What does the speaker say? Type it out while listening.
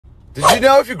Did you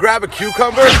know if you grab a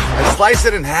cucumber and slice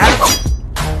it in half,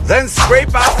 then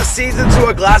scrape out the seeds into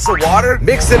a glass of water,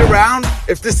 mix it around,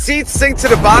 if the seeds sink to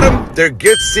the bottom, they're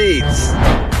good seeds.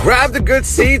 Grab the good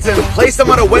seeds and place them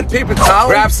on a wet paper towel.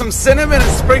 Grab some cinnamon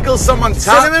and sprinkle some on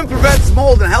top. Cinnamon prevents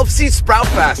mold and helps seeds sprout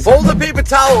fast. Fold the paper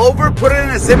towel over, put it in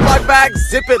a Ziploc bag,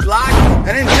 zip it locked,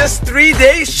 and in just 3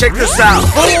 days, check this out.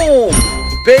 Boom!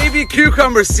 Baby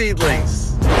cucumber seedlings.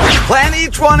 Plant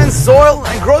each one in soil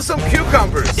and grow some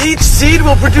cucumbers. Each seed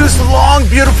will produce long,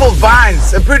 beautiful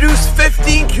vines and produce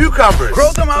 15 cucumbers.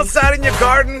 Grow them outside in your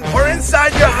garden or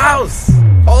inside your house.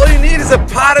 All you need is a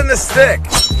pot and a stick.